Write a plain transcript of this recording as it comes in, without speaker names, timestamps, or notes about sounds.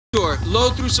Low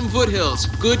through some foothills.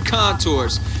 Good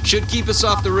contours. Should keep us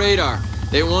off the radar.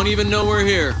 They won't even know we're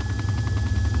here.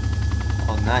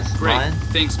 Oh, nice. Great. Ryan.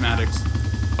 Thanks, Maddox.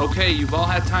 Okay, you've all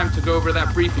had time to go over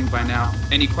that briefing by now.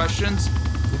 Any questions?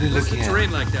 What are you What's the looking at?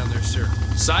 terrain like down there, sir?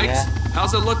 Sykes, Yeah.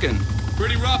 how's it looking?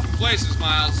 Pretty rough in places,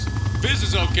 Miles. Biz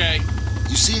is okay.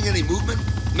 You seeing any movement?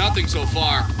 Nothing so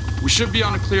far. We should be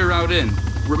on a clear route in.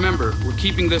 Remember, we're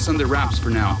keeping this under wraps for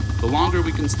now. The longer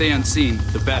we can stay unseen,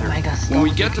 the better. Oh my God, when we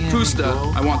stop get to looking at me, Pusta,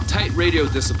 bro. I want tight radio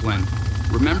discipline.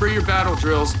 Remember your battle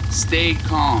drills, stay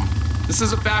calm. This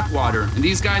is a backwater, and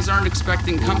these guys aren't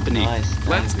expecting company. Nice,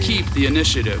 Let's baby. keep the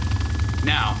initiative.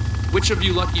 Now, which of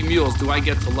you lucky mules do I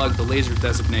get to lug the laser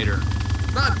designator?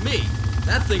 Not me.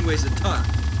 That thing weighs a ton.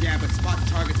 Yeah, but spotting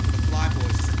targets for the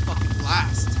flyboys is a fucking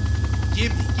blast.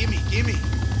 Gimme.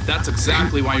 That's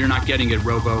exactly why you're not getting it,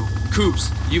 Robo.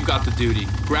 Coops, you've got the duty.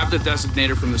 Grab the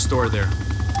designator from the store there.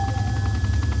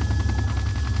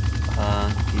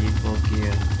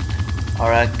 Gear.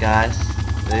 Alright, guys.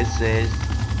 This is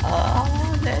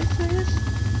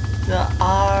the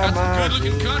Arma2. That's a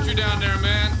good-looking country down there,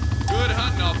 man. Good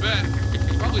hunting, I'll bet.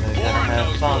 Probably We're gonna boring have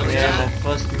those fun. boys. We have the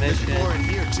first mission. More in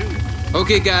here, too.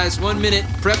 Okay, guys, 1 minute.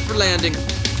 Prep for landing.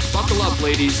 Buckle up,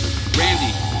 ladies.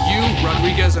 Randy, you,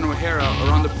 Rodriguez, and O'Hara are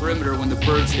on the perimeter when the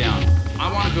bird's down.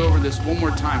 I want to go over this one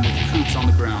more time with the Coops on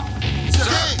the ground.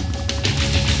 Sir!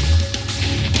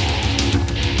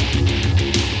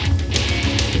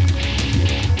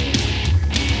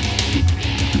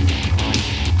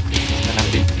 It's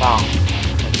gonna be fun.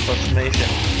 First mission.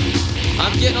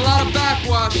 I'm getting a lot of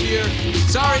backwash here.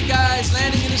 Sorry, guys.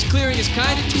 Landing in this clearing is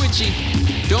kind of twitchy.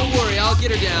 Don't worry, I'll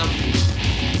get her down.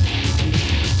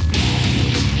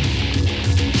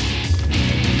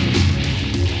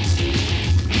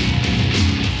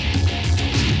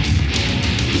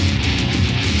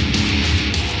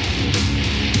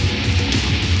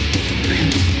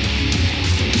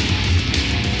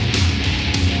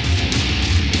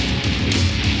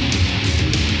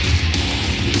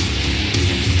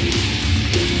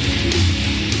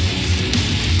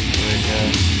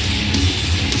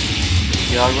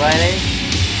 You all ready?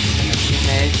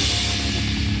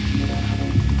 Teammates.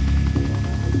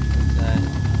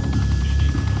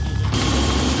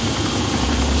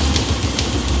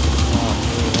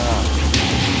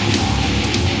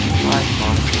 Nice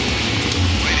one.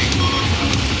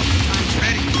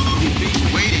 Ready.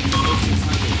 Waiting.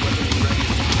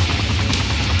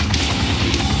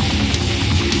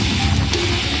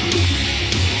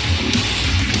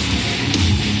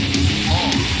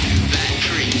 All that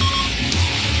tree.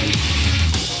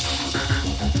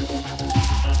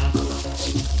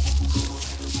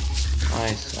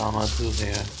 Nice, Arma2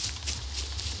 there.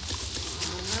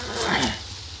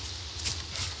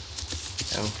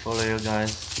 I will follow you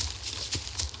guys.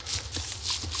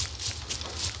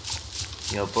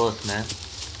 You're both, man.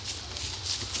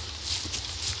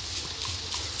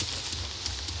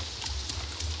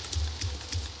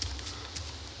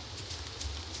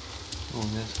 Oh,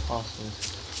 there's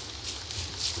horses.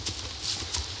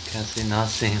 Can see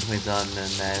nothing without the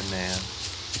nightmare.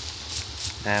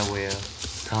 That will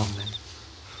come, man.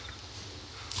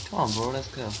 Come on, bro, let's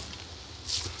go.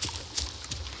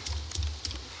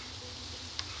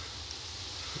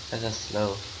 That's just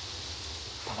slow.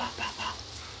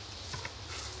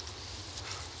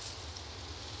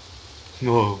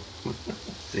 Whoa.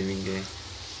 Saving game.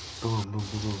 Boom, boom,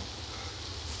 boom, boom.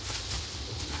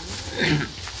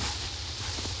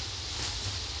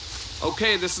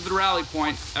 Okay, this is the rally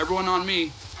point. Everyone on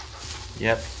me.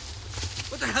 Yep.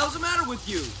 What the hell's the matter with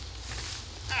you?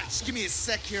 Ah, just give me a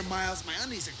sec here, Miles. My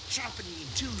undies are chopping me in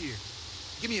two here.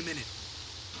 Give me a minute.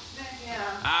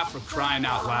 Ah, for crying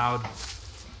out loud.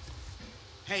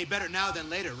 Hey, better now than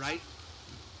later, right?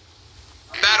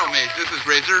 Battle Mage, this is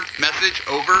Razor. Message,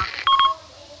 over.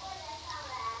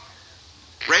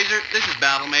 Razor, this is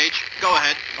Battle Mage. Go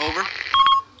ahead, over.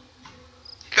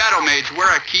 Battle Mage, we're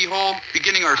at Keyhole,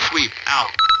 beginning our sweep. Out.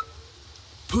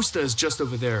 Pusta is just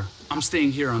over there. I'm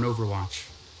staying here on Overwatch.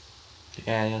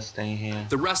 Yeah, you're staying here.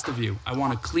 The rest of you, I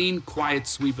want a clean, quiet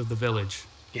sweep of the village.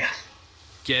 Yes.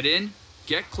 Get in,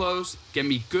 get close, get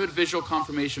me good visual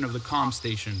confirmation of the comm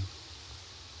station.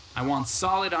 I want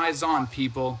solid eyes on,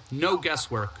 people. No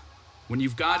guesswork. When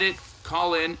you've got it,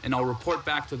 call in and I'll report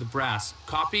back to the brass.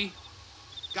 Copy?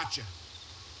 Gotcha.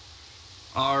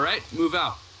 All right, move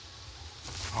out.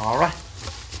 All right.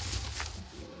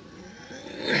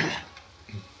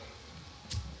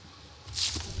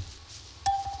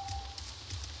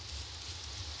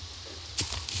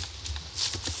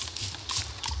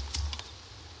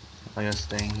 Oh, you're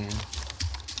staying here.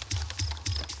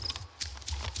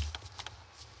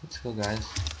 Let's go, guys.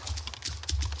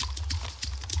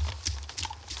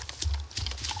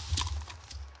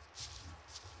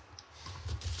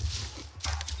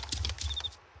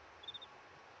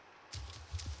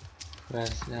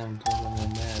 Press M to open the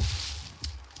map.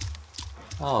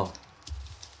 Oh.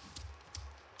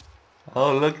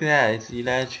 Oh, look at that, it's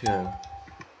electro.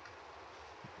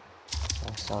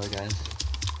 Oh, sorry guys.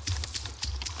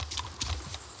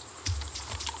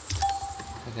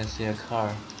 I can see a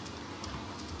car.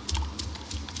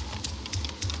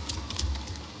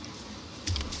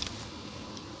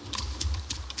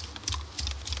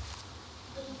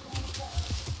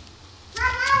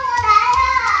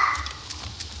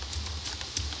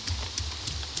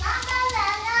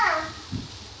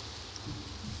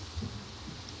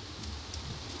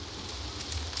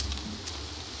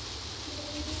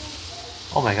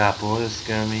 Oh my god, bro, you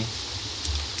scare me.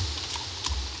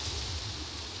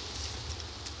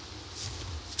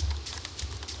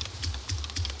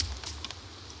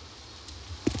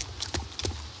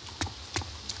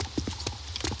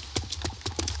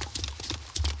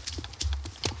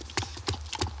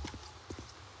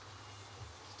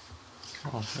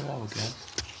 Oh, shut up, guys.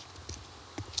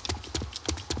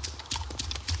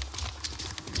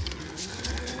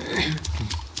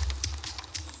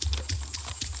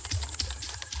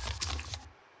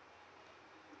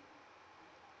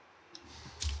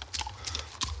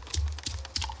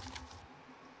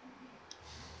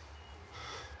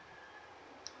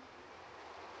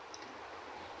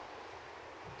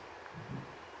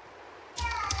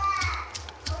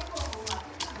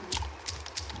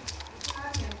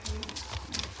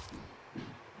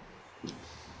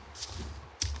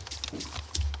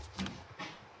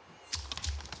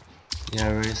 Yeah,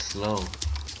 very slow.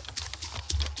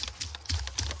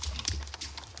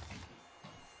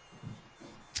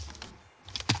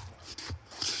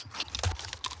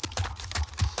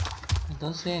 I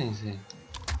don't see anything.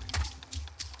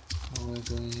 Oh, we're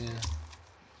going here.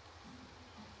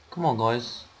 Come on,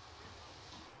 guys.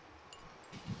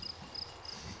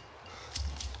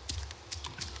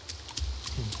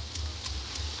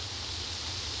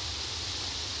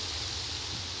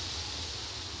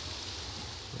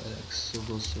 Like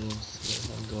super slow,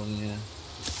 so I'm going here.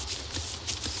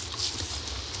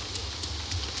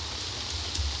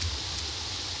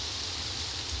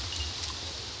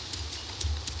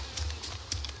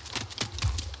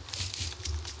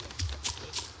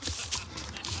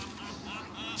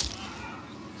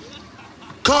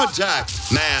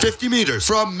 Contact! Man. 50 meters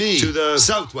from me to the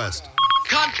southwest.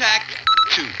 Contact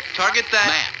 2. Target that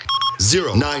man.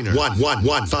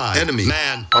 091115. Enemy.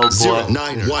 Man. Oh boy.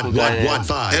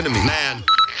 091115. Enemy. Man.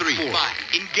 3. 5.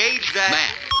 Engage that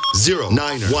man.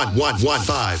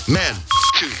 091115. Man.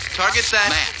 2. Target that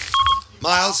man.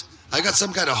 Miles, I got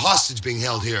some kind of hostage being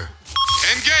held here.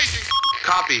 Engaging.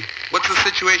 Copy. What's the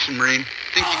situation, Marine?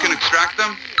 Think you can extract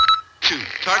them? 2.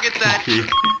 Target that.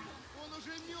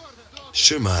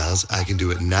 Sure, Miles, I can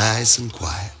do it nice and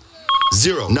quiet.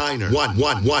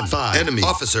 091115. Enemy.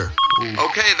 Officer.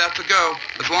 Okay, that's a go.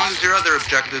 As long as your other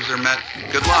objectives are met.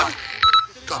 Good luck.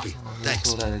 Copy. That's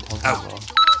Thanks. what I talking Out.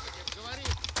 about.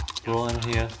 Bro, I'm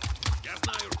here.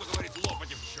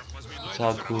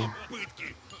 Saku.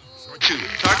 2.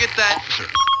 Target that officer.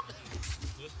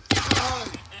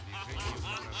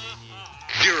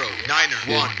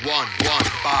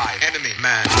 091115. Enemy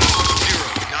man.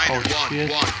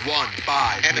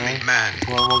 091115. Enemy Nice. man.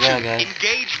 One more guy, guys.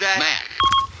 Engage that man.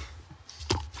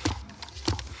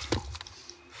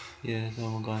 Yeah, oh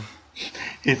my god.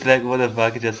 It's like, what the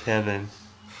fuck just happened?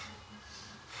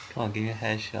 Come on, give me a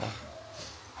headshot.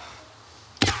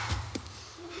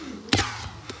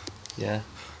 Yeah.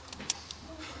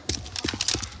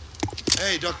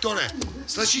 Hej, doktore,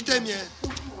 slyšíte mě?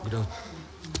 Kdo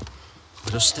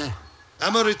jste?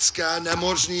 Americká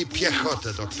námořní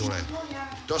pěchota, doktore.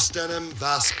 Dostanem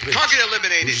vás pryč. Target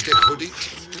eliminated. Můžete chodit?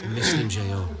 Myslím, že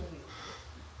jo.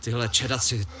 Tyhle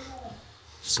čedaci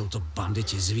jsou to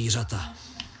banditi, zvířata.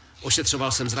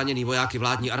 Ošetřoval jsem zraněný vojáky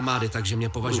vládní armády, takže mě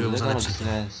považují za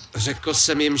nepřítele. Řekl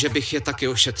jsem jim, že bych je taky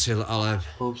ošetřil, ale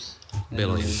Oops.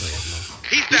 bylo jim to jedno.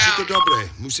 He's Už je to down. dobré,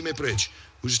 musíme pryč.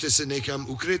 Můžete se někam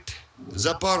ukryt?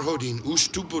 Za pár hodin už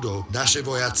tu budou naše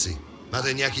vojáci.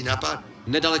 Máte nějaký nápad?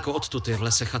 Nedaleko odtud je v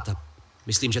lese chata.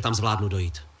 Myslím, že tam zvládnu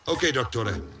dojít. OK,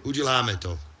 doktore, uděláme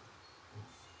to.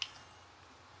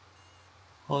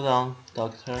 Hold on,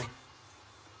 doctor.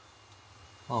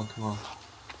 Oh, come on.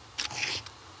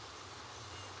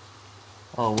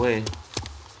 Oh, wait.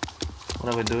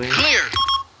 What are we doing? Clear.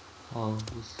 Oh,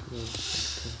 this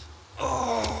is...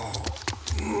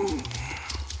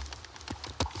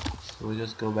 So we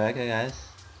just go back, I guess?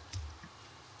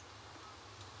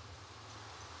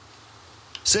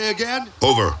 Say again?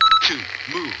 Over. 2.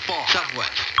 Move. Fall.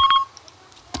 Southwest.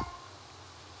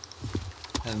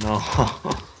 I don't know.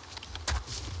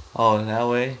 Oh, that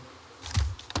way?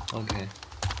 Okay.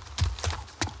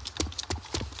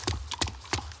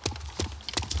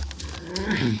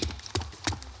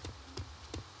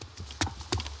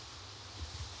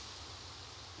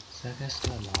 Is that guy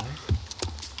still alive?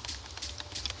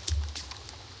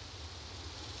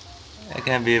 I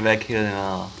can't believe I killed him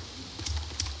all.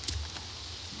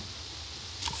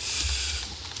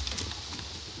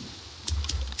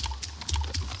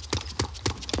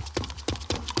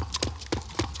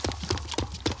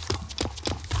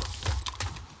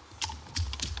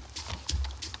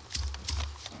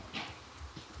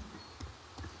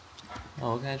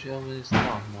 Oh, we can actually open this door.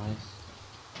 Nice.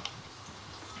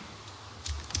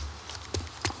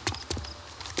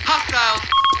 Hostiles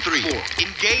 3, 4.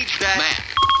 Engage that man.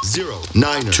 0,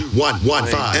 9er, 2, 1, 1,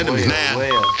 5. Enemy man.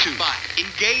 2, 5.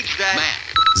 Engage that man.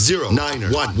 0,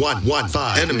 9er, 1, 1, 1,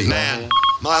 5. Enemy man.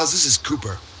 Miles, this is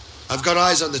Cooper. I've got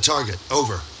eyes on the target.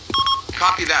 Over.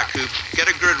 Copy that, Coops. Get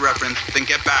a grid reference, then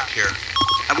get back here.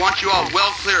 I want you all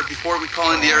well cleared before we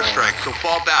call in the airstrike, so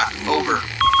fall back. Over.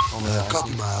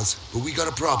 Copy, Miles, but we got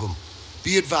a problem.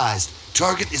 Be advised,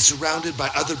 target is surrounded by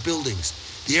other buildings.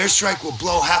 The airstrike will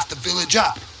blow half the village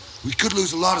up. We could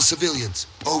lose a lot of civilians.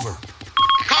 Over.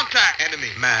 Contact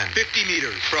enemy man 50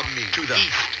 meters from me to the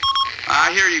east.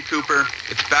 I hear you, Cooper.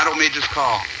 It's Battle Mage's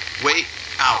call. Wait,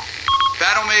 out.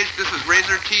 Battle Mage, this is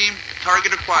Razor Team.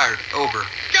 Target acquired. Over.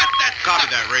 Got that. Copy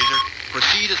that, Razor.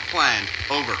 Proceed as planned.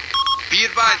 Over. Be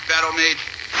advised, Battle Mage.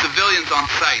 Civilians on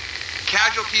site.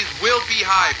 Casualties will be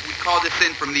high if we call this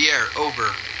in from the air.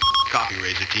 Over. Copy,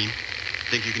 Razor Team.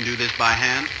 Think you can do this by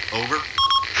hand? Over.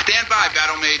 Stand by,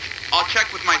 Battle Mage. I'll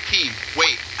check with my team.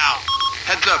 Wait, out.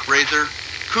 Heads up, Razor.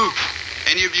 Coops,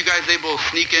 any of you guys able to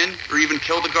sneak in or even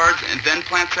kill the guards and then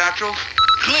plant satchels?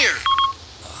 Clear!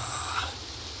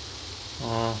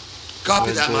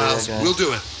 Copy that, Miles. We'll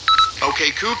do it.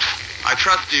 Okay, Coops, I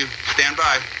trust you. Stand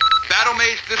by. Battle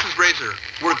Mage, this is Razor.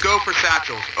 We're go for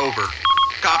satchels. Over.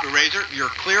 Copy, Razor. You're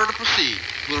clear to proceed.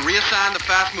 We'll reassign the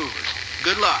fast movers.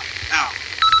 Good luck. Out.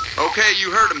 Okay,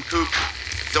 you heard him, Coops.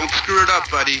 Don't screw it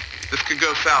up, buddy. This could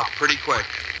go south pretty quick.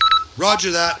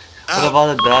 Roger that. What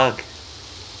about the duck?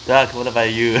 Duck, what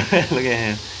about you? Look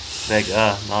at him. Like,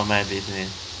 not my business.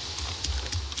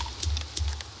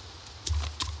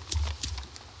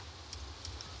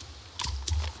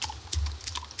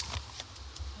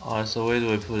 Alright, so where do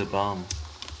we put the bomb?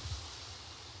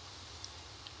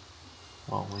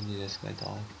 Oh, when did this guy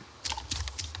die?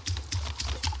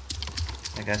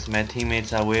 I guess my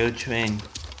teammates are well trained.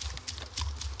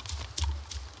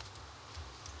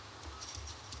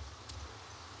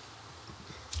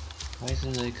 Why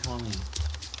isn't they coming?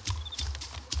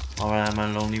 Alright, I'm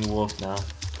a lonely wolf now.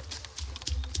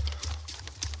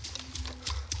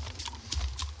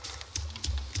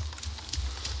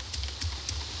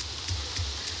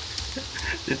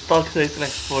 This dog is like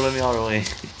follow me all the way.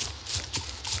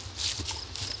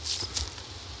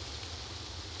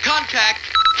 Contact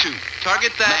 2.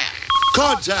 Target that man.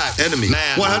 Contact enemy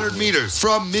man 100 meters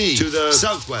from me to the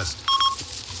southwest.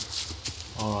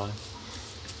 Alright.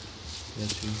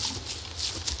 Get you.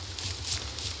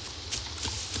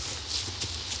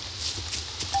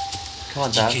 Come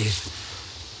on, Dad. Díky.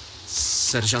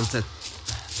 Seržante,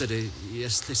 tedy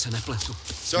jestli se nepletu.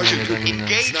 Sergeant Cooper,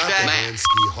 Engage that man.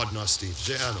 Znamenský hodnosti,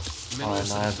 že ano? Jmenuji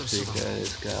se Alright, doktor now I Sova. figure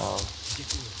this guy out.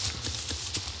 Děkuju.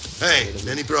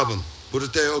 Hey, any problem?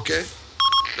 Budete okay?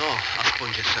 No,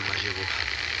 aspoň, že jsem naživu.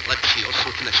 Lepší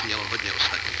osud, než mělo hodně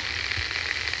ostatních.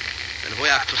 Ten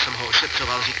voják, co jsem ho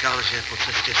ošetřoval, říkal, že po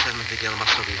cestě jsem viděl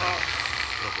masový hlad.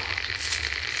 Proboha,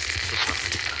 to snad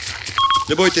není pravda.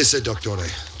 Nebojte se,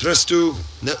 doktore. Trestu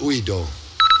neujdou.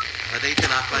 Hledejte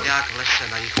nákladňák v lese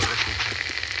na jih od vesnice.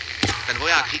 Ten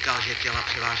voják říkal, že těla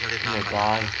převáželi v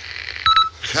nákladňákách.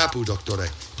 Chápu,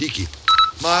 doktore. Díky.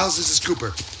 Miles, this is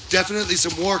Cooper. Definitely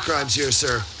some war crimes here,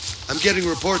 sir. I'm getting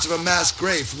reports of a mass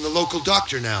grave from the local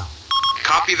doctor now.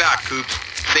 Copy that, Coops.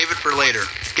 Save it for later.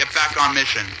 Get back on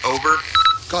mission. Over.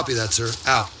 Copy that, sir.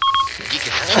 Out.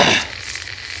 Díky, sestry.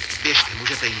 Běžte,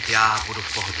 můžete jít, já budu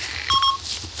v pohodě.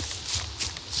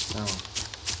 No.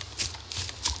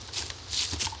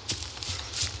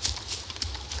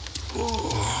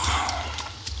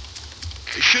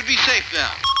 It should be safe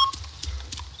now.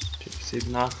 It's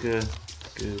not good.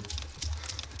 Good.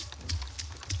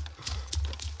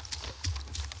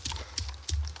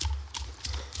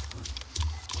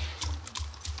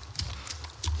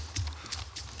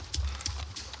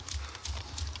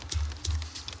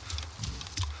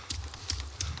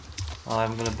 Oh,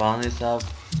 I'm gonna bound this up.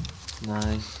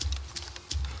 Nice.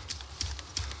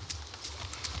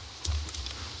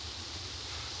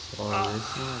 So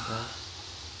this is that.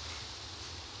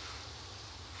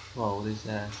 Whoa, what is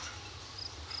that?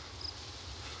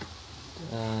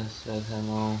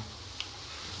 ammo.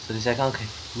 30 seconds. Okay.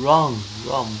 Run,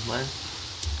 man.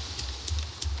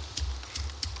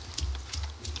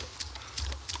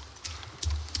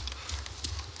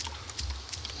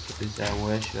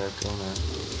 Where should I go now?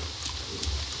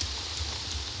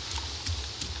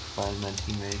 Find my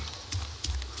teammates.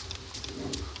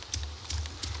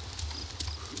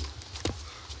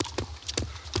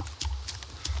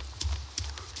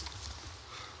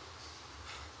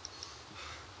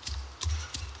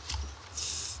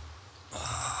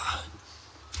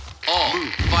 All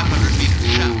move 500 meters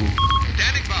south.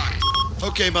 Standing by.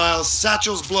 Okay, Miles.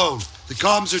 Satchel's blown. The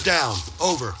comms are down.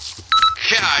 Over.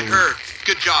 Yeah, I heard.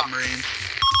 Good job, Marines.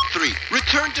 3.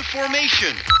 Return to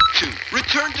formation. 2.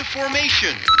 Return to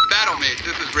formation. Battle mate,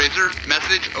 this is Razor.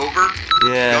 Message, over.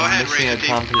 Yeah, go ahead, mission Razor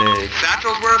team. accomplished.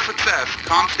 Satchels were a success.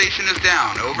 Comm station is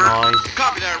down, over. Nice.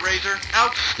 Copy that, Razor. Yeah,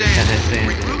 Outstanding. that's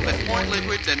Regroup it. at Point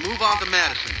Liquid, then move on to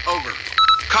Madison. Over.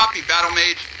 Copy, Battle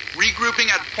Mage. Regrouping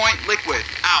at Point Liquid.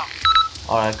 Out.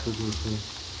 Alright, cool.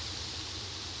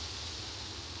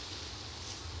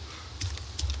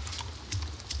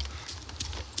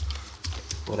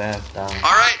 What I have done.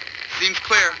 Alright, seems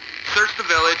clear. Search the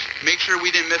village. Make sure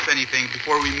we didn't miss anything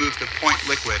before we move to Point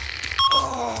Liquid.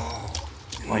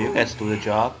 Oh, you guys do the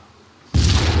job.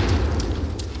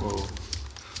 Whoa.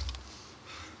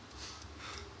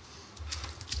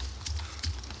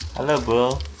 Hello,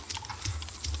 bro.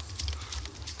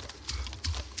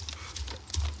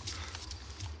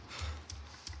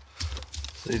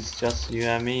 So it's just you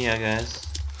and me, I guess.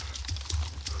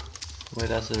 Where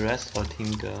does the rest of our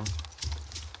team go?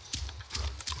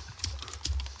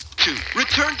 2.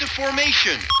 Return to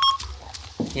formation.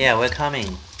 Yeah, we're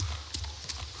coming.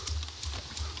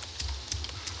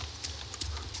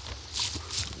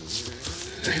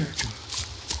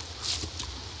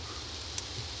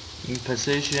 In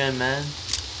position, man.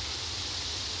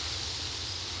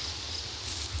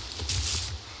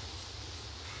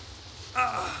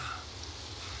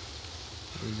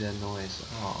 What is that noise?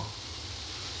 Oh.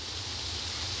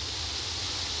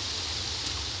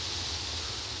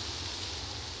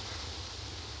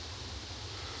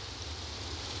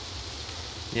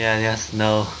 Yeah, they're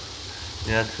slow.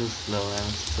 They are too slow.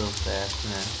 I'm so fast,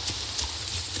 man.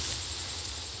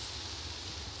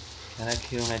 Can I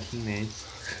kill my teammates?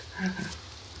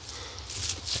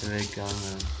 There we go,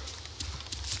 man.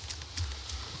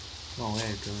 Oh, where are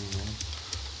you going, man?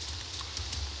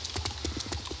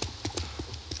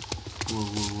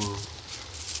 Whoa.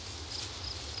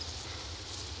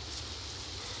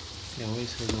 Yeah, where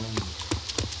is he going?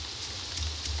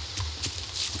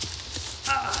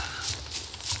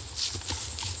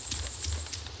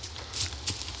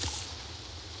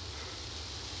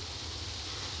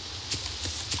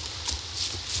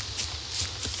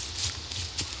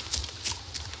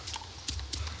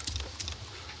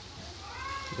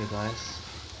 Okay, guys.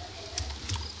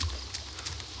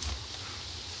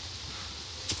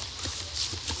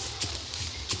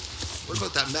 What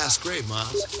about that mass grave,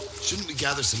 Miles? Shouldn't we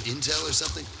gather some intel or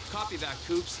something? Copy that,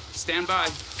 Coops. Stand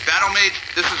by. Battle Mage,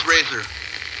 this is Razor.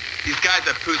 These guys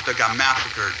at Pusta got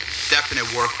massacred. Definite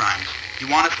war crimes. You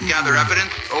want us to gather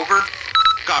evidence? Over?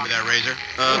 Copy that, Razor.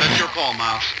 That's your call,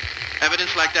 Miles.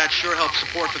 Evidence like that sure helps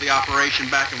support for the operation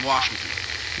back in Washington.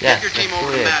 Yes, Get your team that's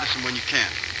over to it. Madison when you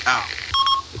can. Out.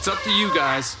 It's up to you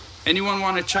guys. Anyone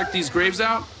want to check these graves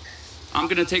out? I'm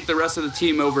gonna take the rest of the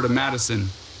team over to Madison.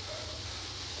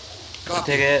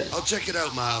 Copy. Take it. I'll check it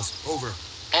out, Miles. Over.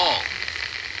 All.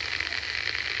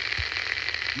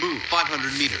 Move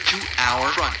 500 meters to our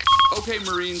front. Okay,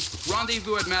 Marines,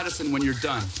 rendezvous at Madison when you're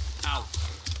done. Out.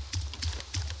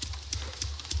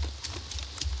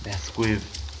 That's squib.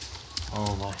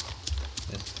 Oh my.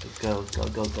 Let's go.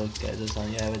 Gather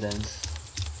some evidence.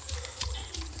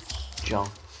 Jump.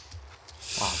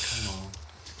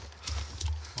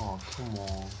 Oh, come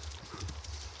on.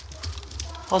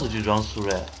 How did you run through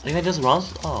that? You can just run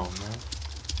through. Oh, man.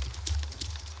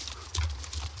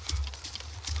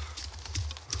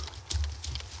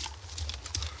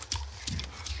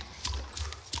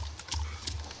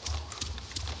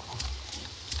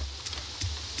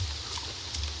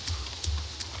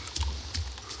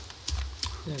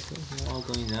 Yeah, they're all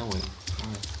going that way.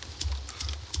 Alright.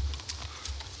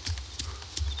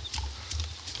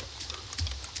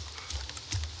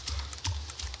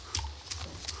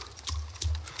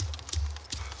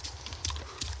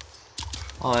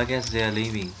 Oh, I guess they're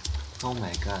leaving. Oh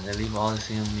my god, they leave all the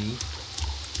thing on me.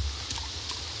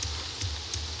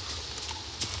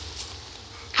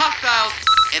 Hostiles.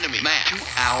 Enemy man to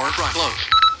our front. Close.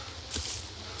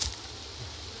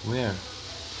 Where?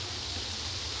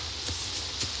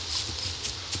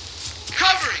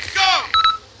 Covering. Go.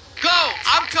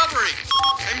 covering.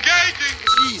 Engaging.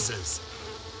 Jesus.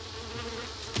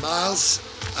 Miles,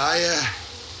 oh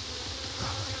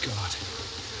my God.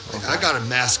 I got a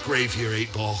mass grave here,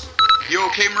 8-Ball. You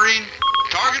okay, Marine?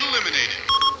 Target eliminated.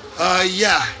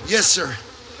 Yeah. Yes, sir.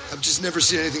 I've just never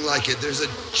seen anything like it.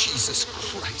 Jesus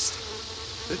Christ.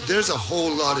 There's a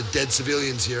whole lot of dead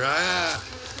civilians here.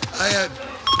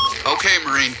 Okay,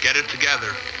 Marine, get it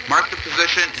together. Mark the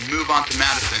position and move on to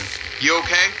Madison. You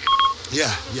okay?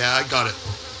 Yeah, I got it.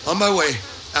 On my way.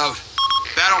 Out.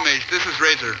 Battle Mage, this is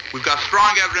Razor. We've got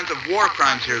strong evidence of war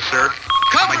crimes here, sir.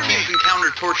 My team's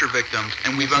encountered torture victims,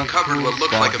 and we've uncovered what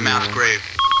looks like a mass grave.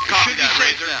 Copy that,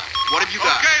 Razor. What have you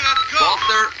got? Okay, let's go. Well,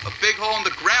 sir, a big hole in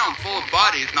the ground full of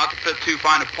bodies, not to put too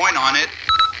fine a point on it.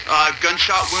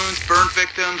 Gunshot wounds, burn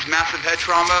victims, massive head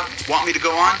trauma. Want me to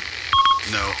go on?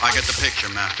 No, I get the picture,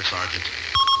 Master Sergeant.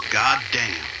 God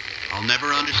damn. I'll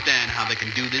never understand how they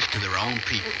can do this to their own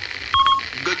people.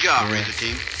 Good job, Razor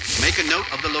Team. Make a note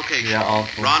of the location. Yeah,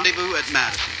 awful. Rendezvous at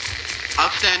Madison.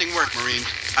 Outstanding work, Marines.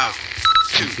 Out.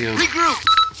 2. Regroup!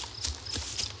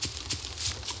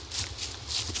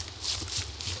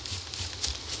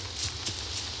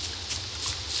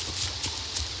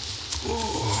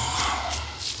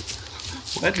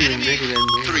 What do you Enemy make it in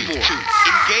 3, 2.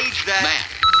 Engage that man.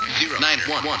 0, 9,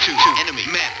 1, 1, 2, 2. Enemy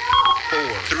man. 4,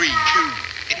 3, 2.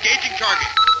 Engaging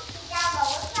target.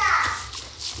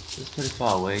 It's pretty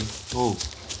far away. Oh,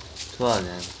 2 of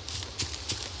them.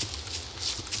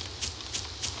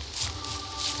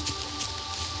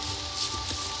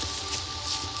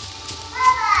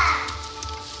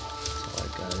 So I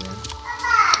got in.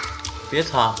 别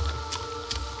吵。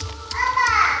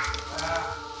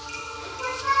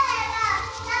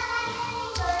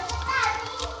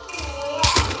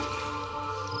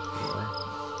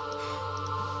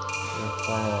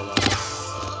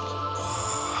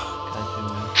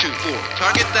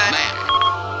Target that man.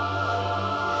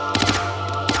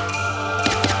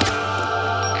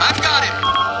 I've got him.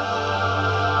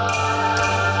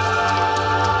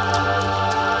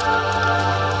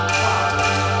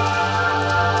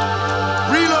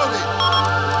 Reloading.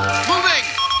 Moving.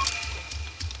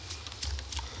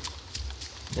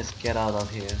 Let's get out of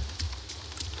here.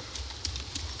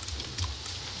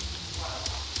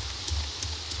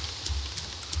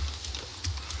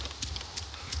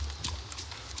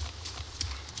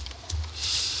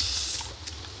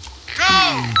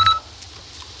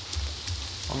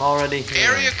 I'm already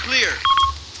here. Area clear.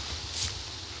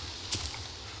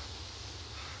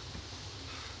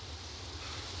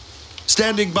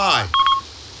 Standing by.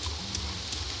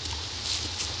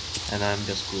 And I'm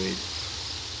just great.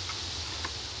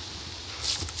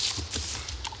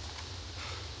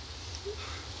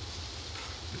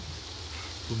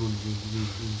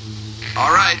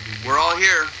 Alright, we're all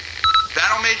here.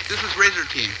 Battle Mage, this is Razor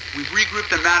Team. We've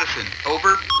regrouped in Madison.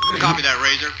 Over. Copy that,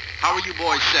 Razor. How are you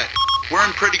boys set? We're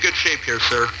in pretty good shape here,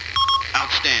 sir.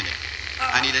 Outstanding.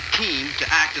 I need a team to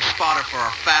act as spotter for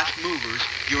our fast movers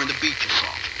during the beach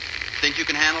assault. Think you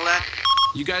can handle that?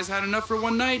 You guys had enough for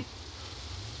one night?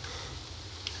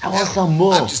 I want some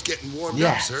more. I'm just getting warmed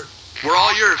up, sir. We're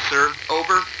all yours, sir.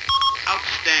 Over.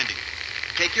 Outstanding.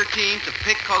 Take your team to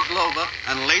pick Kozlova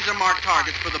and laser mark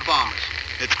targets for the bombers.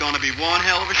 It's going to be one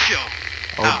hell of a show.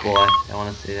 Oh Out. boy, I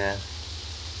want to see that.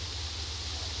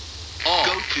 All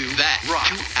go to that right.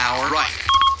 To our right.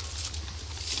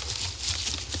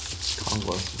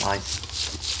 Congo, nice.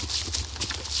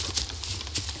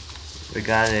 We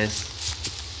got this.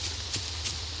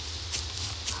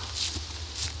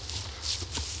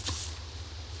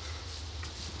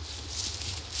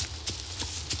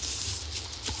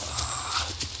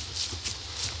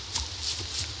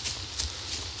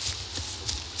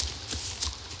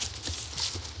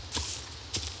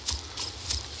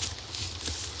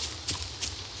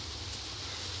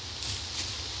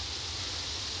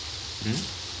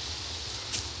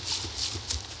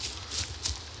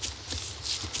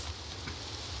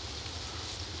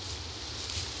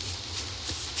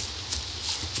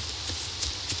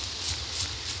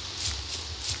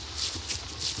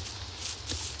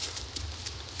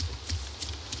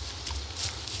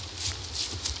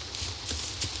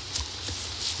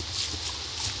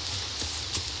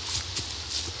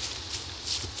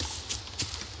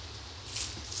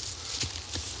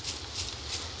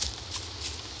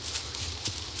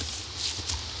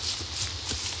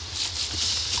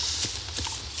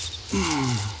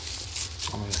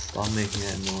 I'm gonna stop making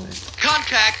that noise.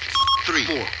 Contact 3,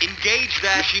 4. Engage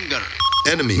that machine gunner.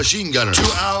 Enemy machine gunner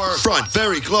to our front,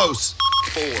 very close.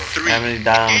 4, 3. Enemy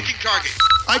down. Engaging target.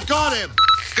 I got him.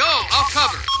 Go, I'll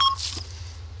cover.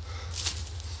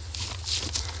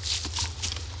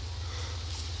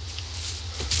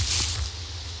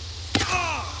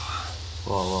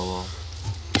 Whoa.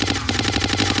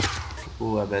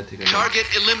 Ooh, I better take a look. Target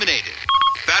eliminated.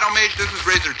 Battle Mage, this is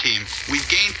Razor Team. We've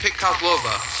gained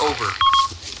Piktoslova. Over.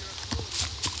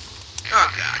 Oh,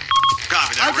 God.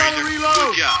 Copy that, I gotta Razor.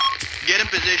 reload. Good job. Get in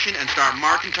position and start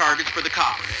marking targets for the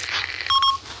copperheads.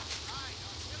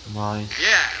 Nice.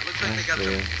 Yeah, looks like they got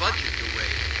That's some budget to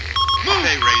raise.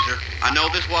 Okay, Razor. I know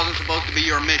this wasn't supposed to be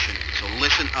your mission, so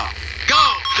listen up. Go!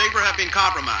 Saber have been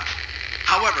compromised.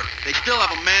 However, they still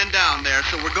have a man down there,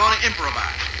 so we're going to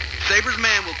improvise. Saber's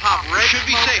man will pop red Should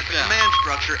be smoke safe at the now. command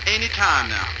structure any time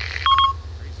now.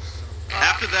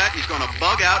 After that, he's going to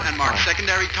bug out and mark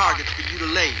secondary targets for you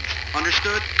to laze.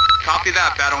 Understood? Copy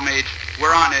that, Battle Mage.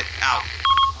 We're on it. Out.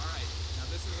 Alright, now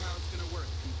this is how it's gonna work,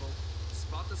 people.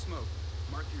 Spot the smoke,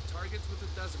 mark your targets with a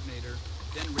designator,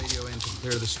 then radio in to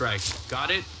clear the strike.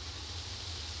 Got it?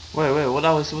 Wait, what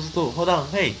are we supposed to do? Hold on,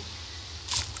 hey!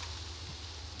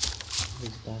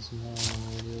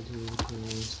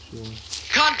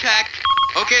 Contact!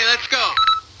 Okay, let's go.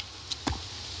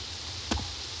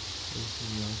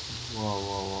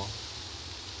 Whoa.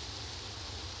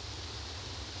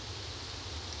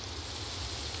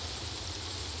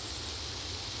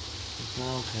 It's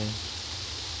not okay.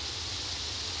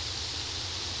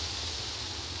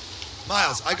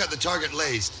 Miles, I got the target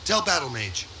lazed. Tell Battle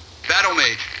Mage. Battle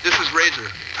Mage, this is Razor.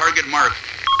 Target marked.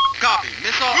 Copy.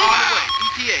 Missile on the way.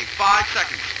 ETA, 5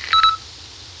 seconds.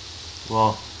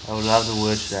 Whoa, I would love to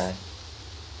watch that.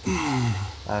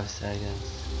 5 seconds.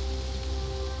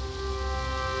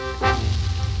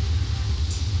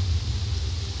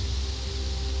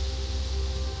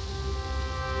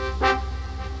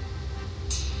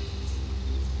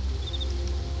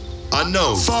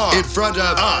 Unknown. Far in front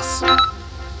of us.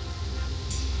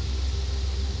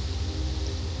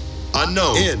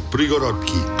 Unknown. In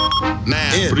Prigorodki.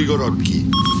 Man. In Prigorodki.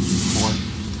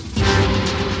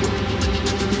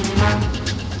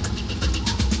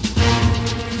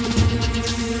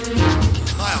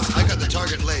 Miles, I got the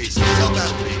target lazed. Tell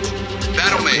Battle Mage.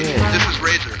 Battle Mage, this is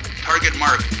Razor. Target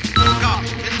marked.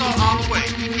 Copy. Missile on the way.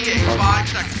 ETA, 5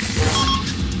 seconds.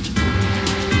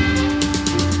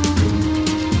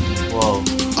 Whoa.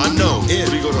 Unknown. In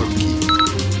Prigorodki.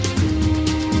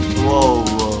 Whoa.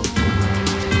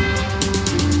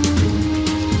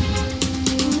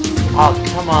 Oh,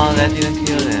 come on, that didn't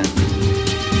kill him.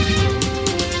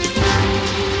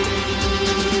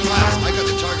 Miles, I got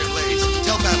the target lazed.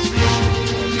 Tell Battle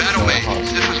Mage. Battle Mage,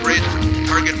 this is Razor.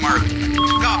 Target marked.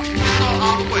 Copy. Missile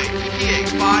on the way.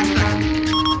 ETA, 5 seconds.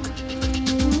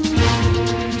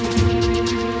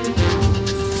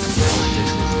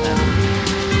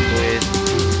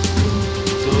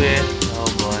 Do it. Oh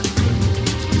boy.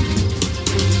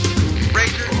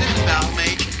 Razor, this is Battle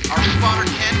Mage. Our spotter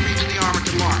can't reach the Arma2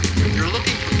 mark. You're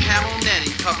looking for camel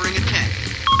netting covering a tank.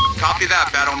 Copy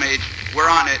that, Battle Mage. We're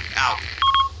on it. Out.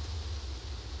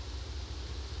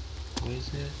 Where is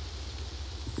it?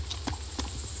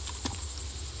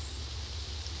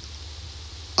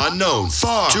 Unknown.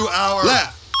 Far. 2 hours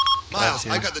left. Miles,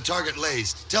 Gotcha. I got the target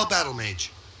lazed. Tell Battle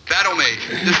Mage. Battle Mage,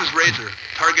 this is Razor.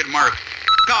 Target marked.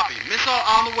 Copy. Missile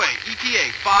on the way.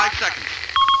 ETA, 5 seconds.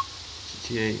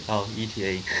 GTA. Oh,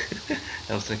 ETA.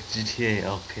 I was like GTA.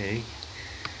 Okay.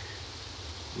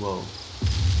 Whoa.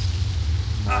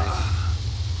 Nice.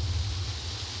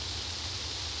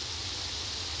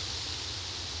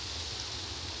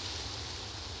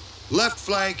 Left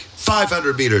flank,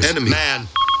 500 meters. Enemy. Man.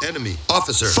 Enemy.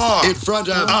 Officer. Far in front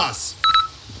of us.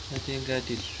 I think I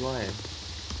destroyed.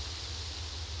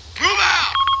 Move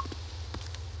out!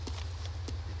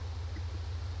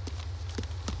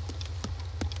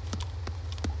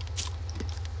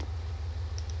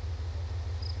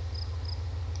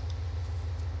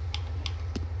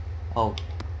 Oh.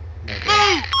 No,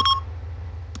 Move!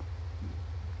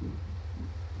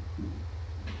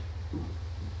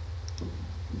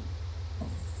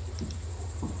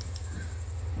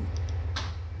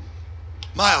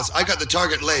 Miles, I got the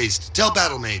target lazed. Tell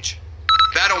Battle Mage.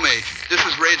 Battle Mage, this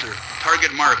is Razor.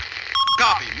 Target marked.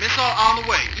 Copy. Missile on the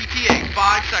way. ETA,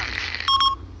 5 seconds.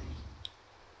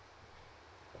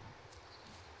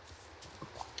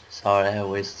 Sorry, I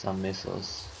wasted some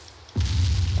missiles.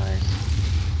 Nice.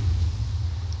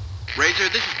 Razor,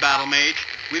 this is Battle Mage.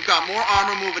 We've got more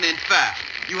armor moving in fast.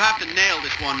 You have to nail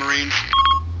this one, Marines.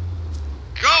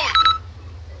 Going!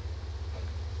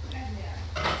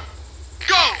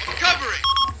 Go! Covering!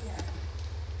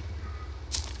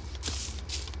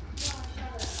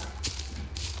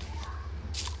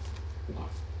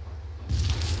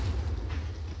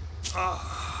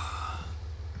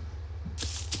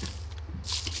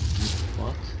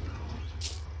 What?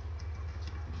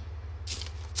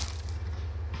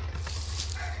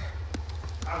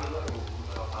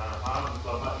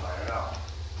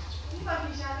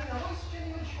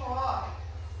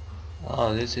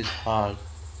 Oh, this is hard.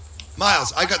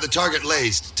 Miles, I got the target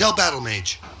lazed. Tell Battle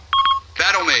Mage.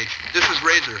 Battle Mage, this is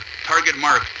Razor. Target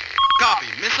marked. Copy.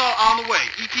 Missile on the way.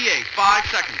 ETA, 5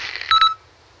 seconds.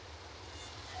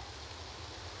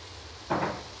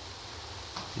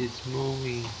 It's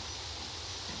moving.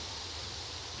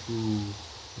 Ooh,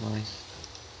 nice.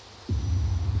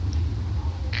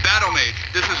 Battle Mage,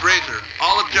 this is Razor.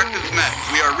 All objectives met.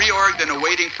 We are reorged and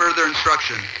awaiting further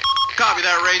instruction. Copy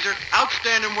that, Razor.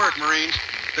 Outstanding work, Marines.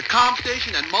 The comm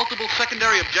station and multiple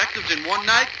secondary objectives in one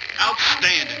night?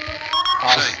 Outstanding.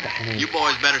 Say, you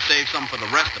boys better save some for the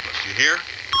rest of us, you hear?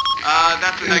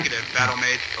 That's a negative, Battle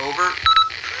Mage. Over.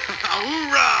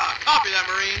 Hoorah! Copy that,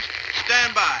 Marines.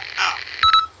 Stand by. Out.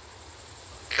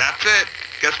 That's it.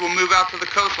 Guess we'll move out to the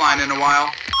coastline in a while.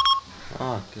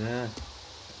 Oh, good.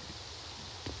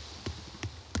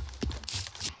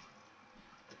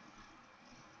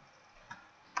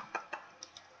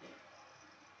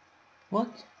 What?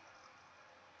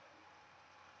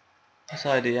 That's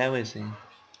how I did everything.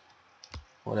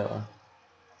 Whatever.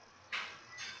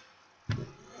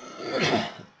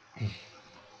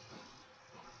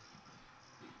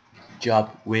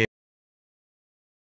 Job where?